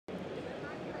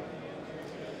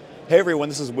Hey everyone,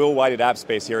 this is Will White at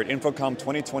Appspace here at InfoComm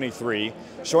 2023,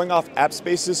 showing off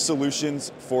Appspace's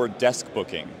solutions for desk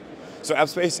booking. So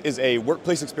Appspace is a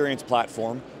workplace experience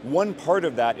platform. One part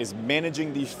of that is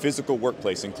managing the physical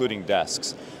workplace, including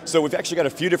desks. So we've actually got a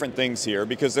few different things here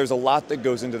because there's a lot that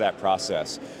goes into that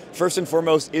process. First and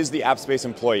foremost is the Appspace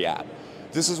employee app.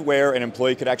 This is where an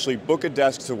employee could actually book a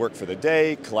desk to work for the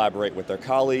day, collaborate with their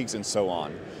colleagues, and so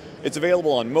on. It's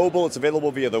available on mobile, it's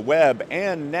available via the web,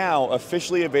 and now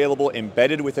officially available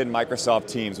embedded within Microsoft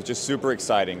Teams, which is super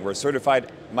exciting. We're a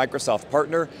certified Microsoft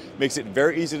partner, makes it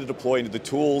very easy to deploy into the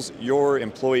tools your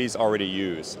employees already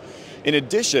use. In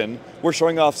addition, we're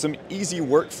showing off some easy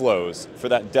workflows for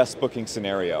that desk booking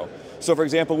scenario. So for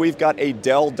example, we've got a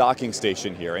Dell docking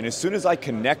station here, and as soon as I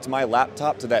connect my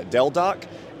laptop to that Dell dock,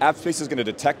 Appspace is going to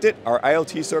detect it, our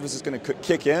IoT service is going to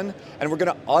kick in, and we're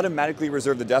going to automatically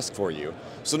reserve the desk for you.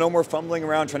 So no more fumbling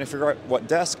around trying to figure out what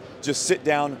desk, just sit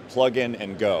down, plug in,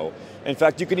 and go. In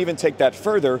fact, you can even take that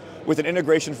further with an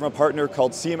integration from a partner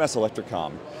called CMS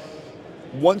Electricom.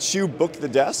 Once you book the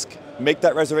desk, make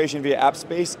that reservation via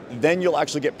Appspace, then you'll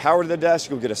actually get power to the desk,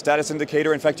 you'll get a status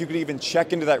indicator. In fact, you can even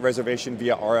check into that reservation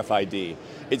via RFID.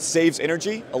 It saves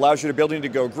energy, allows your building to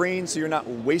go green, so you're not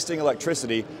wasting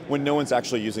electricity when no one's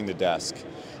actually using the desk.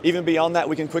 Even beyond that,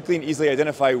 we can quickly and easily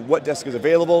identify what desk is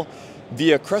available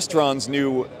via Crestron's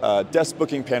new desk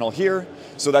booking panel here.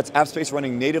 So that's Appspace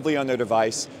running natively on their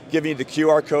device, giving you the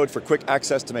QR code for quick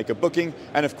access to make a booking,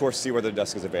 and of course, see where the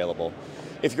desk is available.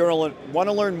 If you want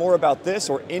to learn more about this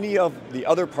or any of the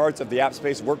other parts of the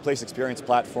Appspace Workplace Experience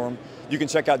platform, you can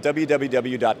check out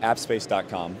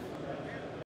www.appspace.com.